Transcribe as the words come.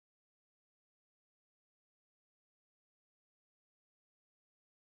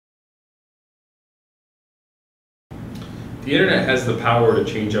the internet has the power to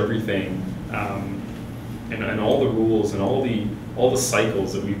change everything, and all the rules and all the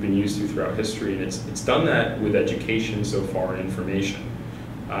cycles that we've been used to throughout history, and it's done that with education so far and information.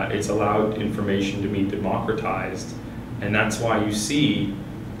 It's allowed information to be democratized, and that's why you see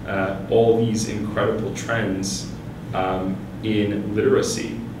all these incredible trends in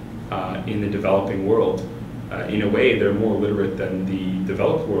literacy in the developing world. In a way, they're more literate than the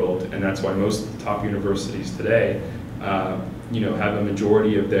developed world, and that's why most of the top universities today, have a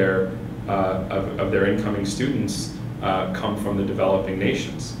majority of their incoming students come from the developing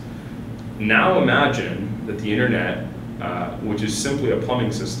nations. Now imagine that the internet, which is simply a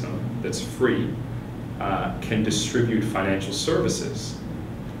plumbing system that's free, can distribute financial services.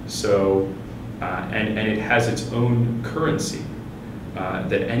 So, and it has its own currency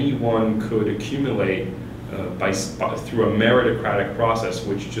that anyone could accumulate through a meritocratic process,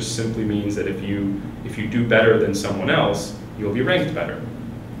 which just simply means that if you do better than someone else, you'll be ranked better.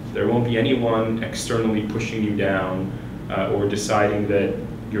 There won't be anyone externally pushing you down or deciding that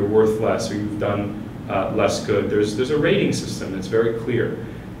you're worth less or you've done less good. There's a rating system that's very clear.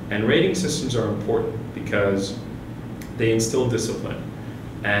 And rating systems are important because they instill discipline.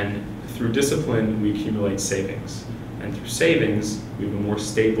 And through discipline, we accumulate savings. And through savings, we have a more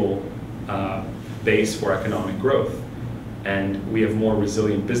stable base for economic growth. And we have more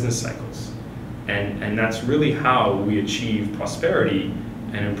resilient business cycles. And that's really how we achieve prosperity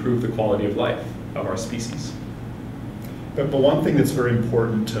and improve the quality of life of our species. But one thing that's very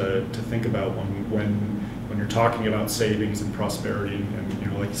important to think about when you're talking about savings and prosperity,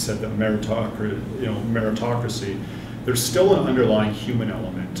 and like you said, that meritocracy, there's still an underlying human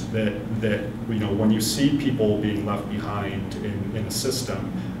element that when you see people being left behind in a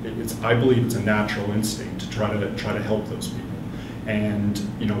system, I believe it's a natural instinct to try to help those people. And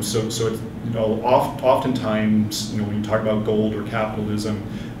so it's oftentimes when you talk about gold or capitalism,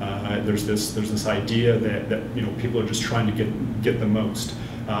 there's this idea that people are just trying to get the most.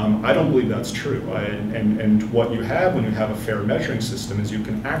 I don't believe that's true. And what you have when you have a fair measuring system is you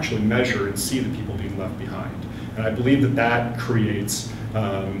can actually measure and see the people being left behind. And I believe that creates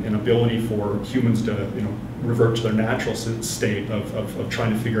an ability for humans to revert to their natural state of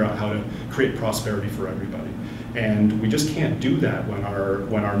trying to figure out how to create prosperity for everybody. And we just can't do that when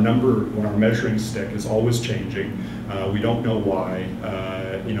our measuring stick is always changing. We don't know why.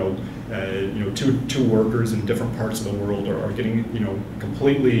 Two workers in different parts of the world are getting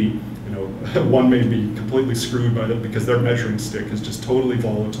completely. One may be completely screwed by them because their measuring stick is just totally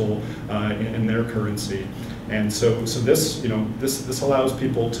volatile in their currency. And so this allows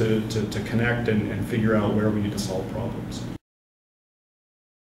people to connect and figure out where we need to solve problems.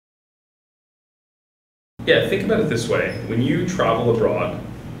 Yeah, think about it this way. When you travel abroad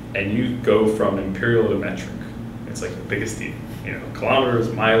and you go from imperial to metric, it's like the biggest deal.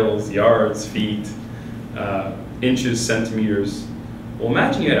 Kilometers, miles, yards, feet, inches, centimeters. Well,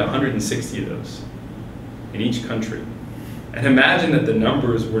 imagine you had 160 of those in each country. And imagine that the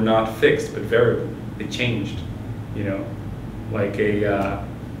numbers were not fixed but variable. They changed, like a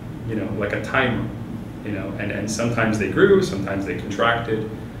timer, and sometimes they grew, sometimes they contracted.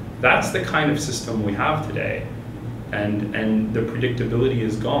 That's the kind of system we have today, and the predictability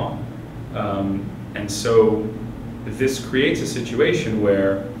is gone. And so this creates a situation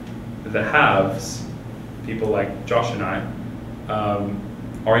where the haves, people like Josh and I,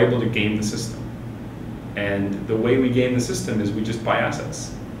 are able to game the system. And the way we game the system is we just buy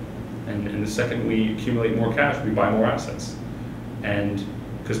assets. And the second we accumulate more cash, we buy more assets. And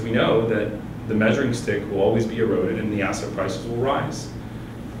because we know that the measuring stick will always be eroded and the asset prices will rise.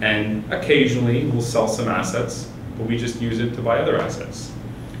 And occasionally we'll sell some assets, but we just use it to buy other assets.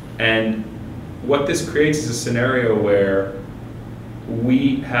 And what this creates is a scenario where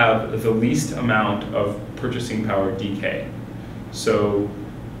we have the least amount of purchasing power decay. So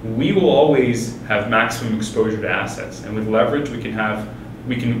we will always have maximum exposure to assets, and with leverage we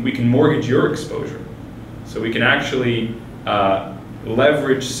can mortgage your exposure. So we can actually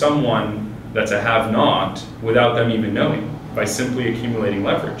leverage someone that's a have-not without them even knowing, by simply accumulating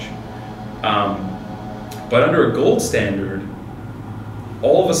leverage. But under a gold standard,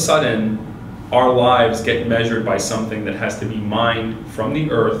 all of a sudden our lives get measured by something that has to be mined from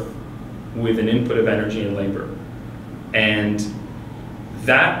the earth with an input of energy and labor. And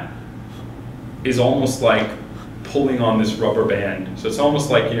that is almost like pulling on this rubber band. So it's almost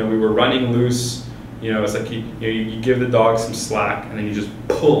like we were running loose. It's like you give the dog some slack and then you just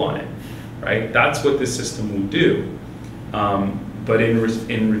pull on it, right? That's what this system will do. But in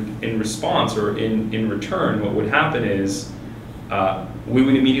response or in return, what would happen is we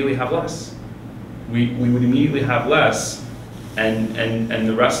would immediately have less. We would immediately have less and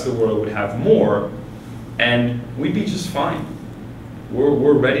the rest of the world would have more, and we'd be just fine.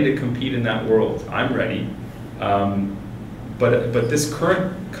 We're ready to compete in that world. I'm ready. But this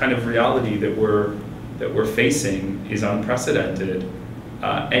current kind of reality that we're facing is unprecedented.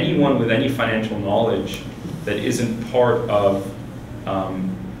 Anyone with any financial knowledge that isn't part of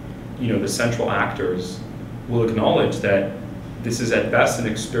the central actors will acknowledge that this is at best an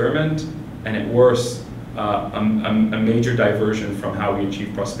experiment, and at worst a major diversion from how we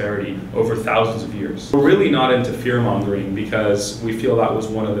achieve prosperity over thousands of years. We're really not into fear-mongering because we feel that was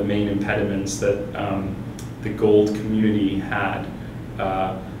one of the main impediments that the gold community had.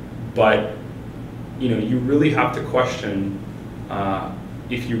 But you really have to question,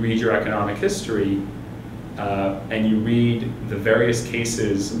 if you read your economic history and you read the various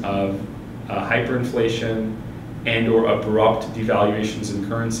cases of hyperinflation and or abrupt devaluations in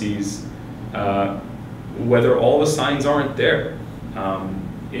currencies, whether all the signs aren't there.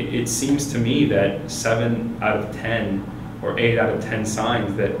 It seems to me that 7 out of 10 or 8 out of 10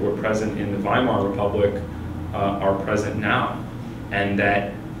 signs that were present in the Weimar Republic are present now, and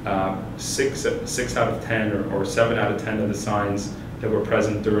that 6 out of 10 or 7 out of 10 of the signs that were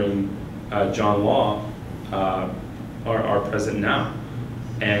present during John Law are present now.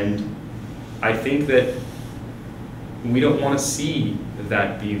 And I think that we don't want to see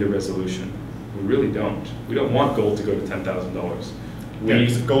that be the resolution. We really don't. We don't want gold to go to $10,000.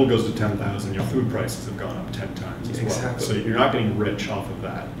 Because if gold goes to 10,000, your food prices have gone up 10 times as well. So you're not getting rich off of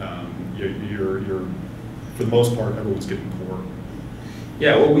that. You're for the most part, everyone's getting poor.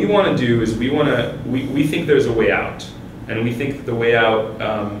 Yeah, what we want to do is we think there's a way out, and we think the way out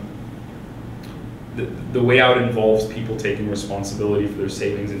the way out involves people taking responsibility for their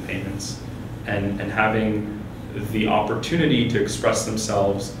savings and payments, and having the opportunity to express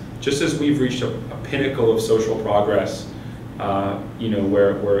themselves, just as we've reached a pinnacle of social progress,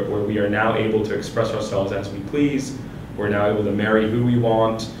 where we are now able to express ourselves as we please. We're now able to marry who we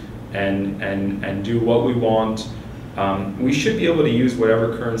want and do what we want. We should be able to use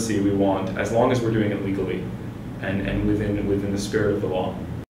whatever currency we want as long as we're doing it legally and within the spirit of the law.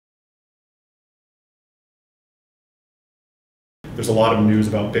 There's a lot of news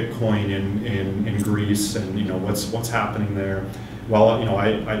about Bitcoin in Greece and what's happening there. Well,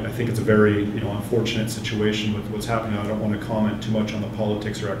 I think it's a very unfortunate situation with what's happening. I don't want to comment too much on the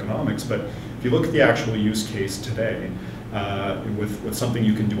politics or economics, but if you look at the actual use case today, with something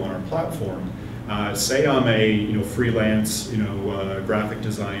you can do on our platform, say I'm a freelance graphic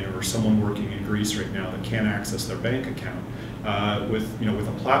designer or someone working in Greece right now that can't access their bank account. With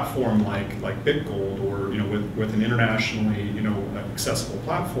a platform like BitGold or with an internationally accessible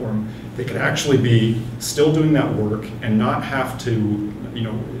platform, they could actually be still doing that work and not have to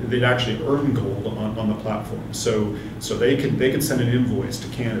they'd actually earn gold on the platform. So they could send an invoice to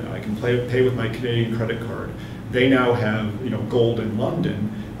Canada. I can pay with my Canadian credit card. They now have gold in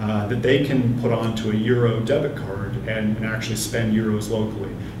London that they can put onto a euro debit card and actually spend euros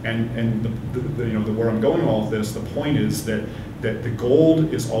locally. And where I'm going with all of this, the point is that the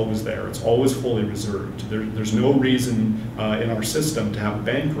gold is always there. It's always fully reserved. There's no reason in our system to have a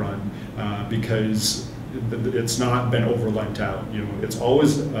bank run because it's not been overlent out. It's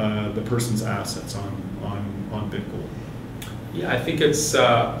always the person's assets on BitGold. Yeah, I think it's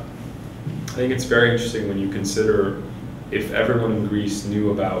very interesting when you consider if everyone in Greece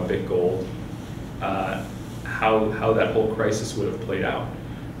knew about BitGold, how that whole crisis would have played out.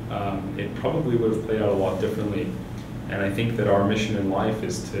 It probably would have played out a lot differently. And I think that our mission in life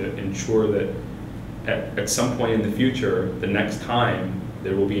is to ensure that at some point in the future, the next time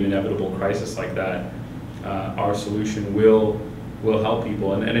there will be an inevitable crisis like that, our solution will help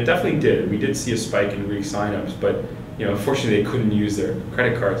people. And it definitely did. We did see a spike in Greek signups, but unfortunately they couldn't use their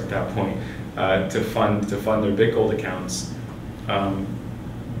credit cards at that point to fund their BitGold accounts.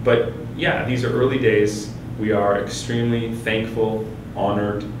 But yeah, these are early days. We are extremely thankful,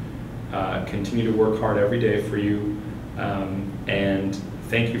 honored, continue to work hard every day for you, and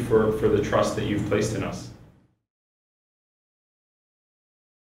thank you for the trust that you've placed in us.